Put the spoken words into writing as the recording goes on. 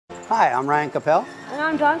Hi, I'm Ryan Cappell. And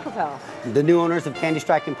I'm Don Cappell. The new owners of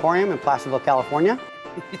CandyStrike Emporium in Placerville, California.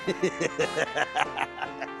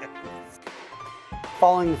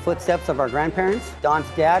 Following the footsteps of our grandparents, Don's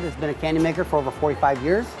dad has been a candy maker for over 45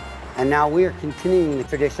 years, and now we are continuing the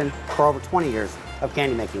tradition for over 20 years of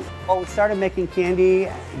candy making. Well, we started making candy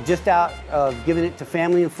just out of giving it to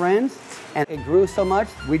family and friends, and it grew so much,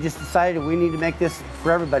 we just decided we need to make this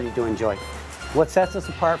for everybody to enjoy. What sets us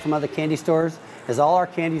apart from other candy stores is all our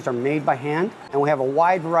candies are made by hand, and we have a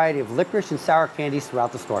wide variety of licorice and sour candies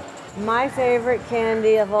throughout the store. My favorite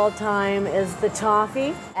candy of all time is the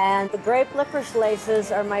toffee, and the grape licorice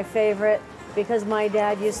laces are my favorite because my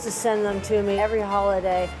dad used to send them to me every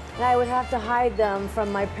holiday, and I would have to hide them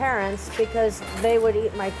from my parents because they would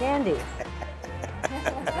eat my candy.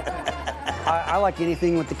 I like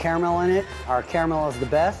anything with the caramel in it. Our caramel is the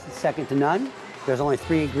best, second to none. There's only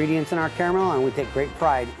 3 ingredients in our caramel, and we take great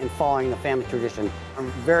pride in following the family tradition. I'm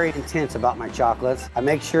very intense about my chocolates. I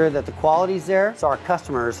make sure that the quality's there, so our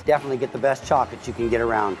customers definitely get the best chocolate you can get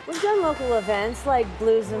around. We've done local events like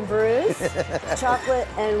Blues and Brews, Chocolate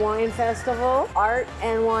and Wine Festival, Art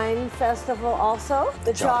and Wine Festival also.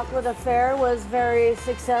 The Chocolate Affair was very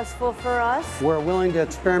successful for us. We're willing to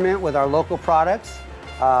experiment with our local products,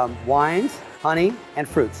 wines, honey, and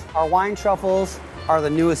fruits. Our wine truffles are the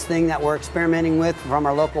newest thing that we're experimenting with from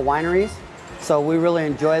our local wineries. So we really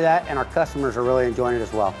enjoy that, and our customers are really enjoying it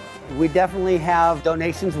as well. We definitely have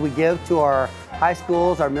donations we give to our high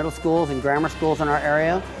schools, our middle schools, and grammar schools in our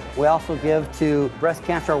area. We also give to breast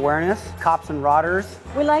cancer awareness, Cops and Rodders.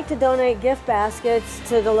 We like to donate gift baskets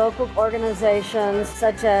to the local organizations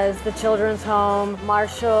such as the Children's Home,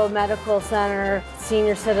 Marshall Medical Center,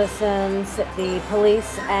 senior citizens, the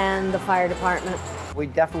police, and the fire department. We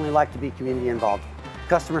definitely like to be community involved.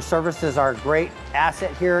 Customer service is our great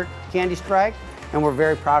asset here at CandyStrike, and we're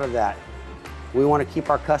very proud of that. We want to keep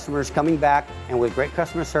our customers coming back, and with great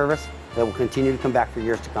customer service, they will continue to come back for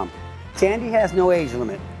years to come. Candy has no age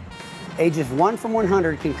limit. Ages 1 from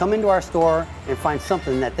 100 can come into our store and find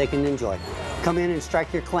something that they can enjoy. Come in and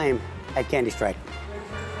strike your claim at CandyStrike.